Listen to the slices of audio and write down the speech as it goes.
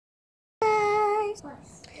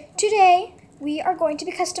guys. Today we are going to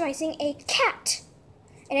be customizing a cat,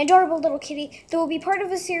 an adorable little kitty that will be part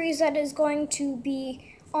of a series that is going to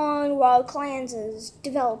be on while Clans is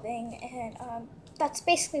developing, and that's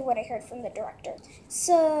basically what I heard from the director.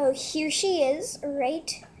 So here she is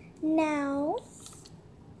right now.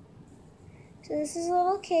 So this is a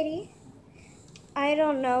little kitty. I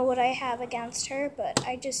don't know what I have against her, but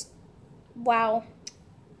wow.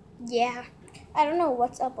 Yeah. I don't know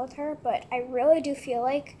what's up with her, but I really do feel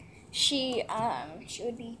like she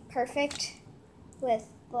would be perfect with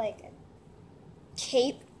like a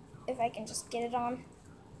cape, if I can just get it on.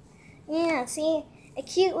 Yeah, see? A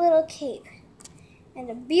cute little cape. And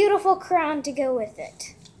a beautiful crown to go with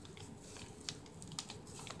it.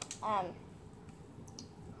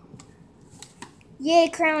 Yay,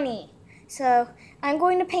 crowny. So, I'm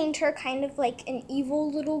going to paint her kind of like an evil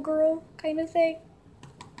little girl kind of thing.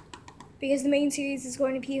 Because the main series is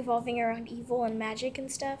going to be evolving around evil and magic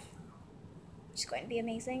and stuff. Which is going to be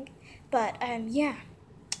amazing. But, yeah.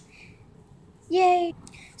 Yay!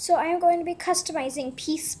 So I'm going to be customizing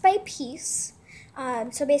piece by piece.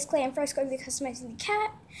 So basically I'm first going to be customizing the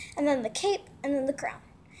cat, and then the cape, and then the crown.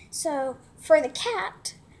 So for the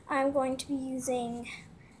cat, I'm going to be using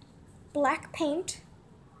black paint,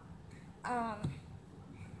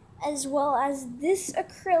 as well as this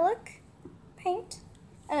acrylic paint.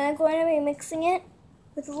 And I'm going to be mixing it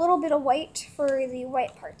with a little bit of white for the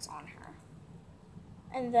white parts on her.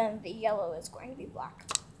 And then the yellow is going to be black.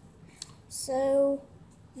 So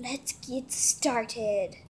let's get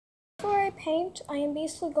started. Before I paint, I am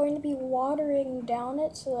basically going to be watering down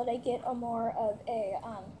it so that I get a more of a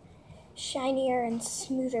shinier and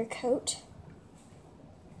smoother coat.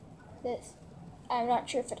 I'm not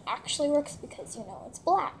sure if it actually works because, you know, it's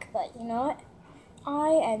black, but you know what?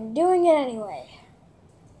 I am doing it anyway.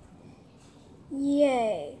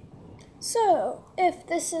 Yay. So, if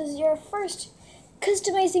this is your first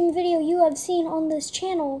customizing video you have seen on this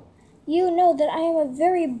channel, you know that I am a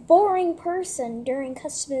very boring person during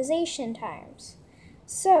customization times.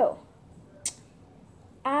 So,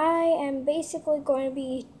 I am basically going to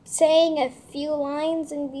be saying a few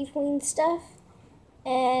lines in between stuff,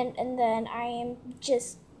 and then I am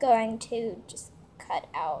just going to cut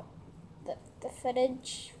out the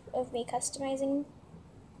footage of me customizing.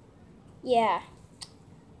 Yeah.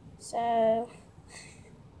 So,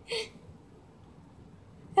 I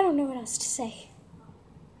don't know what else to say.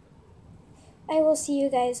 I will see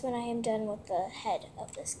you guys when I am done with the head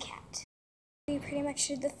of this cat. We pretty much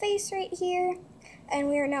did the face right here, and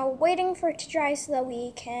we are now waiting for it to dry so that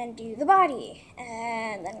we can do the body,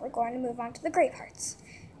 and then we're going to move on to the gray parts.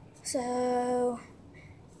 So,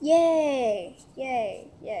 yay,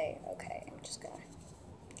 yay, yay. Okay, I'm just gonna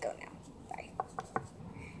go now. Bye.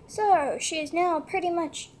 So, she is now pretty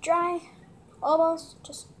much dry, almost,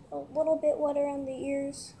 just a little bit wet around the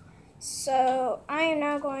ears. So, I am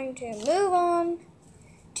now going to move on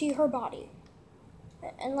to her body.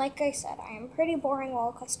 And like I said, I am pretty boring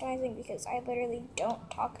while customizing because I literally don't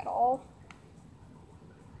talk at all.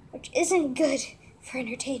 Which isn't good for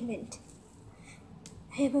entertainment.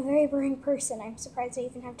 I am a very boring person. I'm surprised I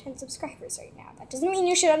even have 10 subscribers right now. That doesn't mean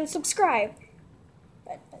you should unsubscribe.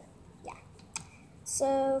 But yeah.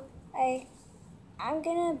 So, I'm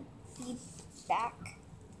gonna be back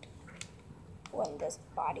when this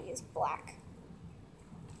body is black.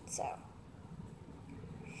 So,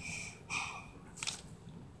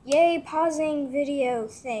 yay, pausing video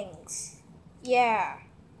things. Yeah,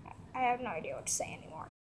 I have no idea what to say anymore.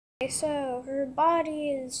 Okay, so her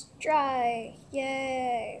body is dry.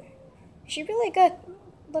 Yay. She really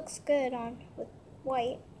looks good with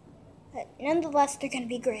white, but nonetheless they're gonna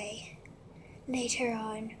be gray later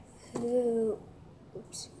on. Ooh,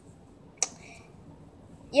 oops.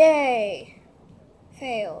 Yay.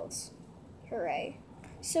 Fails. Hooray.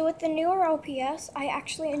 So with the newer OPS, I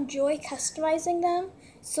actually enjoy customizing them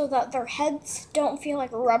so that their heads don't feel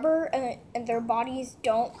like rubber and their bodies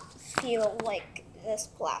don't feel like this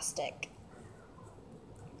plastic.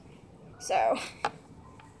 So,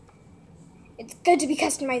 it's good to be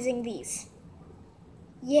customizing these.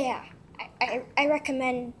 Yeah, I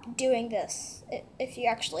recommend doing this if you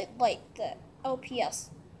actually like the OPS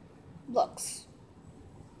looks.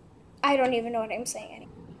 I don't even know what I'm saying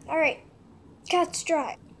anymore. Alright, cat's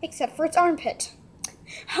dry, except for its armpit.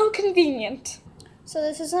 How convenient. So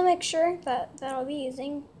this is a mixture that I'll be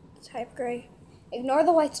using, type gray. Ignore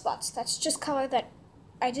the white spots, that's just color that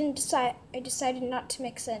I decided not to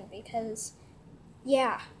mix in because,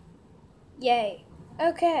 yeah, yay.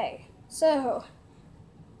 Okay, so,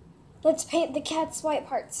 let's paint the cat's white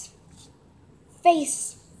parts.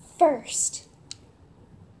 Face first.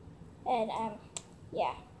 And,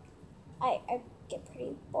 yeah, I get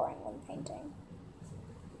pretty boring when painting.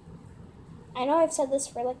 I know I've said this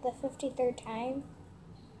for like the 53rd time,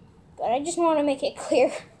 but I just want to make it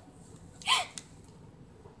clear.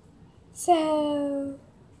 So,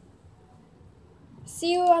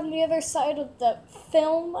 see you on the other side of the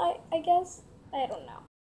film, I guess? I don't know.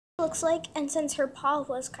 Looks like, and since her paw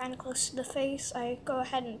was kind of close to the face, I go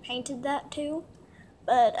ahead and painted that too.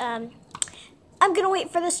 But, I'm gonna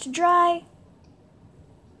wait for this to dry.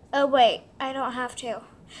 Oh wait, I don't have to.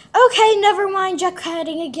 Okay, never mind, jet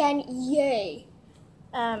cutting again, yay.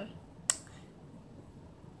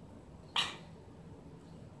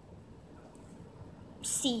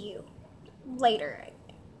 See you later.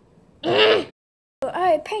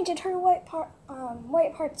 I painted her white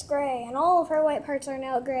parts gray, and all of her white parts are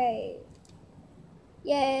now gray.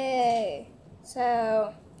 Yay!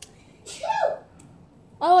 So,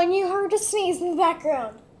 oh, and you heard a sneeze in the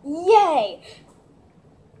background. Yay!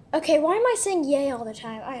 Okay, why am I saying yay all the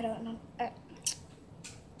time? I don't know.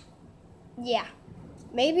 Yeah,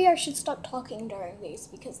 maybe I should stop talking during these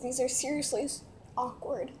because these are seriously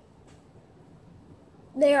awkward.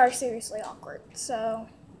 They are seriously awkward. So,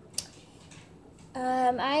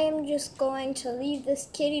 I am just going to leave this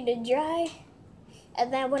kitty to dry,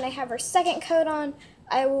 and then when I have her second coat on,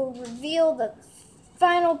 I will reveal the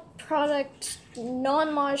final product,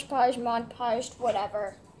 non-Mod Podge, Mod Podged,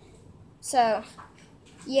 whatever. So,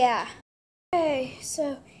 yeah. Okay,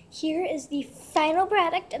 so here is the final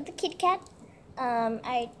product of the Kit Kat.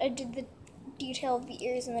 I did the detail of the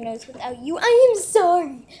ears and the nose without you. I am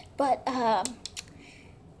sorry, but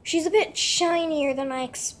she's a bit shinier than I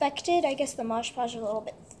expected. I guess the Mod Podge is a little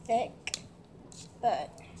bit thick,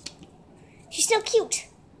 but she's still cute.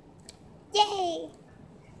 Yay!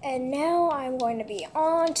 And now I'm going to be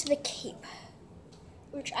on to the cape,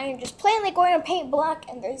 which I am just plainly going to paint black,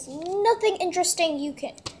 and there's nothing interesting you're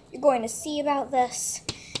going to see about this.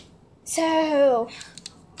 So,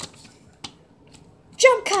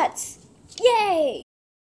 jump cuts! Yay!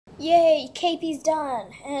 Yay, Capey's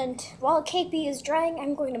done. And while Capey is drying,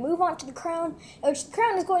 I'm going to move on to the crown, which the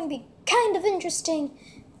crown is going to be kind of interesting.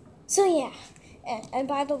 So yeah, and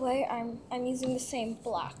by the way, I'm using the same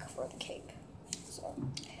black for the cape. So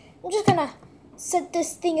I'm just gonna set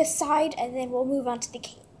this thing aside, and then we'll move on to the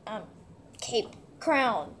cape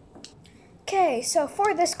crown. Okay, so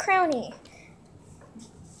for this crownie,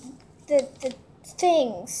 the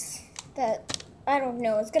things that, I don't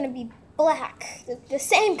know, it's gonna be black. The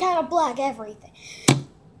same kind of black, everything.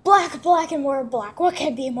 Black, black, and more black. What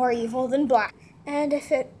can be more evil than black? And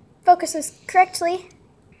if it focuses correctly,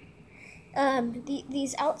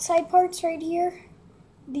 these outside parts right here,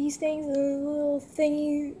 these things, the little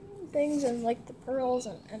thingy things, and like the pearls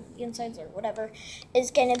and the insides or whatever,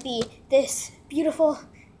 is gonna be this beautiful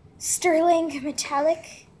sterling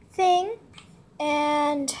metallic thing,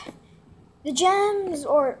 and the gems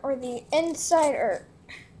or the inside or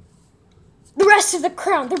the rest of the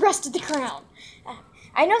crown.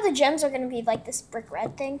 I know the gems are gonna be like this brick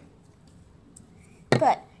red thing,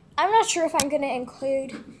 but I'm not sure if I'm gonna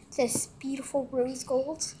include this beautiful rose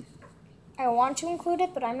gold. I want to include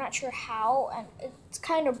it, but I'm not sure how, and it's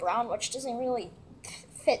kind of brown, which doesn't really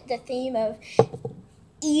fit the theme of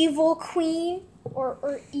evil queen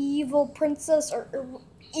or evil princess or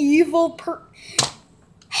evil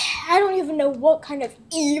I don't even know what kind of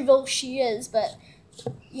evil she is, but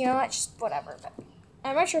you know, it's just whatever. But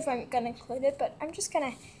I'm not sure if I'm gonna include it, but I'm just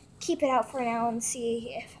gonna keep it out for now and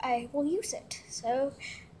see if I will use it. So,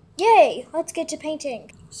 yay! Let's get to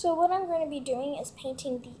painting. So what I'm going to be doing is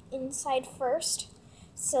painting the inside first,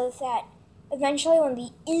 so that eventually when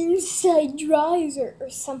the inside dries or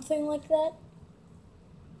something like that,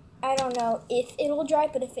 I don't know if it'll dry,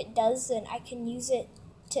 but if it does, then I can use it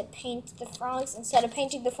to paint the frogs instead of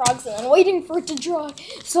painting the frogs and then waiting for it to dry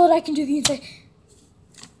so that I can do the inside.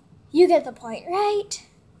 You get the point, right?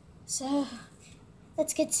 So,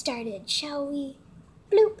 let's get started, shall we?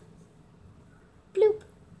 Bloop, bloop,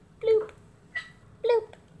 bloop,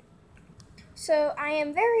 bloop. So, I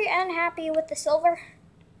am very unhappy with the silver.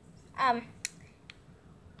 I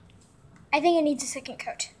think it needs a second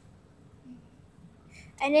coat.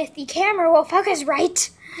 And if the camera will focus right,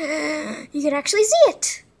 you can actually see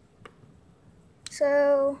it.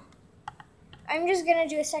 So, I'm just gonna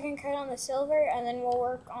do a second coat on the silver, and then we'll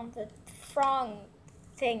work on the frog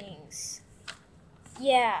thingies.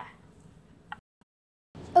 Yeah.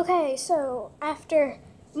 Okay, so after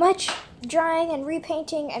much drying and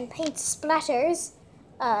repainting and paint splatters,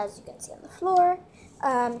 as you can see on the floor,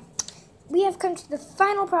 we have come to the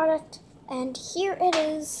final product, and here it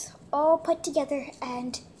is, all put together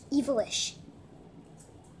and evilish.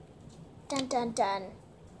 Dun dun dun.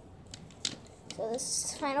 So this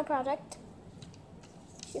is the final product.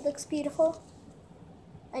 She looks beautiful.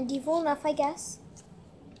 And evil enough, I guess.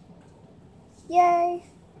 Yay!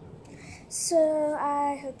 So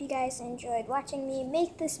I hope you guys enjoyed watching me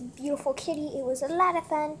make this beautiful kitty. It was a lot of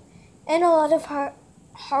fun and a lot of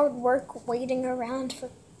hard work waiting around for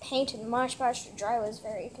paint and Mod Podge to dry was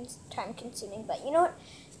very time consuming. But you know what?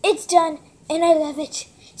 It's done and I love it.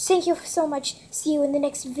 Thank you so much. See you in the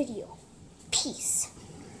next video. Peace.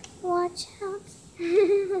 Watch out.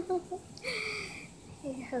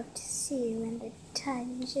 I hope to see you in the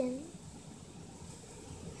dungeon.